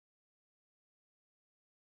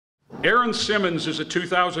Aaron Simmons is a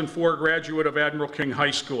 2004 graduate of Admiral King High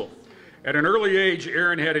School. At an early age,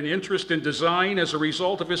 Aaron had an interest in design as a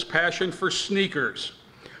result of his passion for sneakers.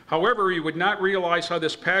 However, he would not realize how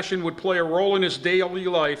this passion would play a role in his daily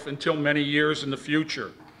life until many years in the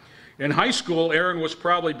future. In high school, Aaron was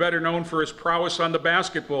probably better known for his prowess on the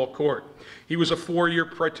basketball court. He was a four-year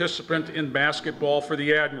participant in basketball for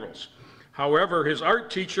the Admirals. However, his art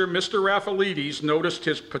teacher, Mr. Raffalides, noticed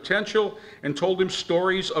his potential and told him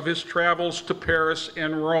stories of his travels to Paris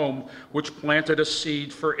and Rome, which planted a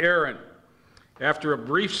seed for Aaron. After a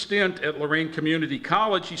brief stint at Lorain Community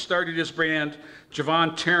College, he started his brand,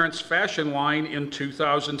 Javon Terrence Fashion Line, in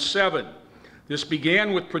 2007. This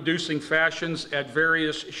began with producing fashions at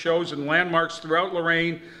various shows and landmarks throughout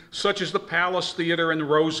Lorain, such as the Palace Theater and the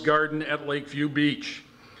Rose Garden at Lakeview Beach.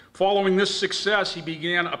 Following this success, he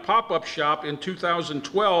began a pop-up shop in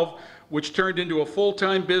 2012, which turned into a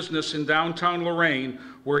full-time business in downtown Lorain,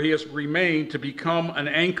 where he has remained to become an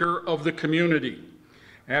anchor of the community.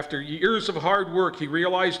 After years of hard work, he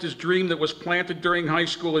realized his dream that was planted during high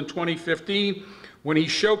school in 2015 when he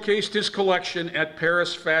showcased his collection at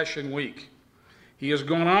Paris Fashion Week. He has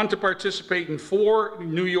gone on to participate in 4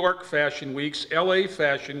 New York Fashion Weeks, LA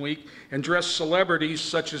Fashion Week, and dressed celebrities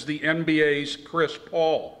such as the NBA's Chris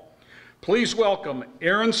Paul. Please welcome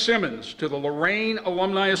Aaron Simmons to the Lorain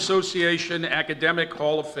Alumni Association Academic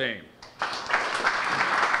Hall of Fame.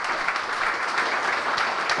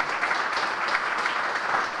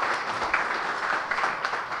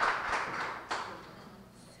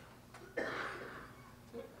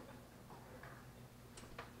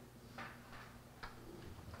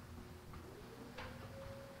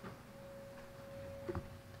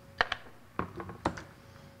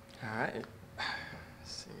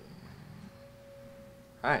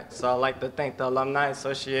 All right, so I'd like to thank the Alumni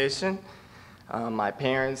Association, my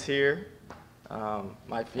parents here,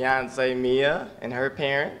 my fiance Mia and her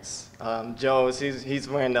parents. Joe, he's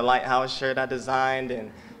wearing the Lighthouse shirt I designed,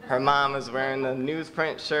 and her mom is wearing the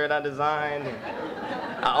newsprint shirt I designed.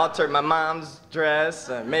 And I altered my mom's dress,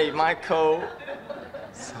 made my coat.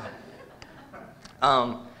 So,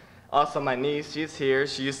 also my niece, she's here.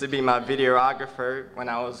 She used to be my videographer when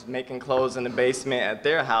I was making clothes in the basement at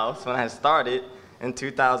their house when I started in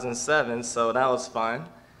 2007, so that was fun.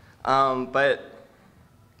 But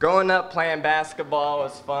growing up playing basketball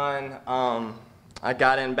was fun. I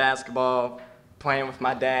got in basketball playing with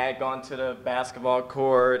my dad, going to the basketball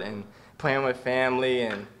court and playing with family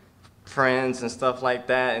and friends and stuff like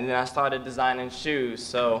that. And then I started designing shoes.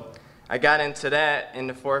 So I got into that in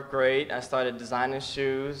the 4th grade. I started designing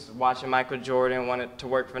shoes, watching Michael Jordan, wanted to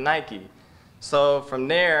work for Nike. So from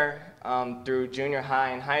there, through junior high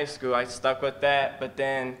and high school, I stuck with that. But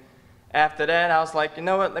then after that, I was like, you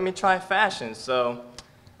know what, let me try fashion. So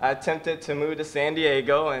I attempted to move to San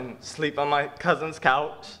Diego and sleep on my cousin's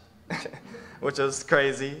couch, which was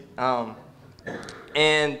crazy.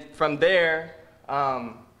 And from there,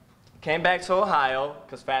 came back to Ohio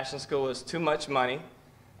because fashion school was too much money.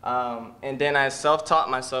 And then I self-taught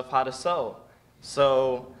myself how to sew.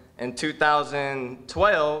 So in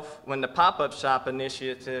 2012, when the pop-up shop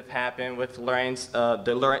initiative happened with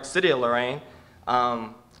the city of Lorain,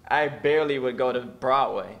 I barely would go to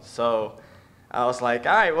Broadway. So I was like,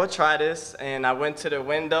 all right, we'll try this. And I went to the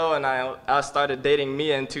window, and I started dating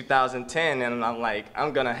Mia in 2010. And I'm like,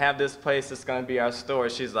 I'm going to have this place. It's going to be our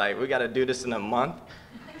store. She's like, we got to do this in a month.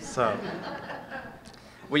 So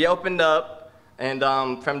we opened up, and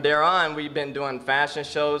from there on, we've been doing fashion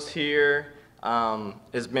shows here.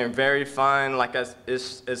 It's been very fun, like it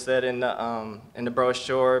said in the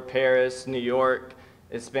brochure, Paris, New York.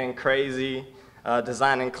 It's been crazy,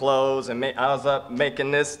 designing clothes, and I was up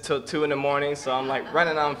making this till 2 in the morning, so I'm like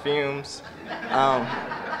running on fumes.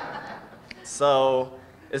 So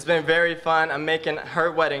it's been very fun. I'm making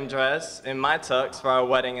her wedding dress in my tux for our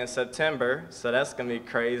wedding in September, so that's gonna be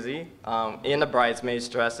crazy, in the bridesmaids'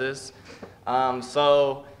 dresses.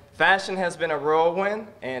 So fashion has been a whirlwind,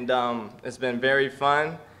 and it's been very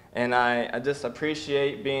fun, and I just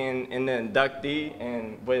appreciate being in the inductee,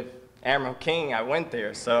 and with Admiral King, I went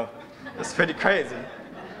there, so it's pretty crazy.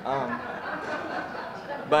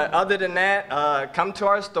 But other than that, come to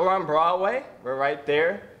our store on Broadway. We're right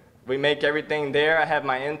there. We make everything there. I have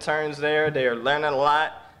my interns there. They're learning a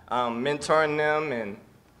lot, mentoring them, and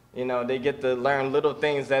you know, they get to learn little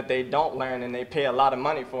things that they don't learn and they pay a lot of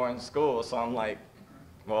money for in school, so I'm like,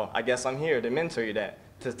 well, I guess I'm here to mentor you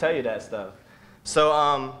to tell you that stuff. So,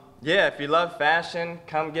 yeah, if you love fashion,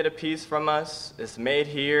 come get a piece from us. It's made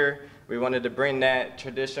here. We wanted to bring that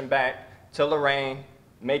tradition back to Lorain,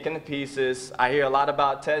 making the pieces. I hear a lot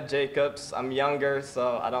about Ted Jacobs. I'm younger,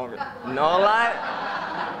 so I don't know a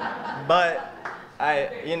lot. But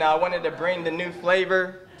I wanted to bring the new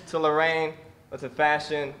flavor to Lorain with the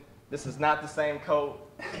fashion. This is not the same coat.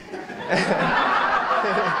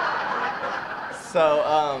 So,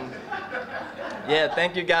 yeah,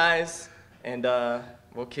 thank you guys, and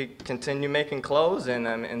we'll continue making clothes and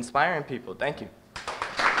inspiring people. Thank you.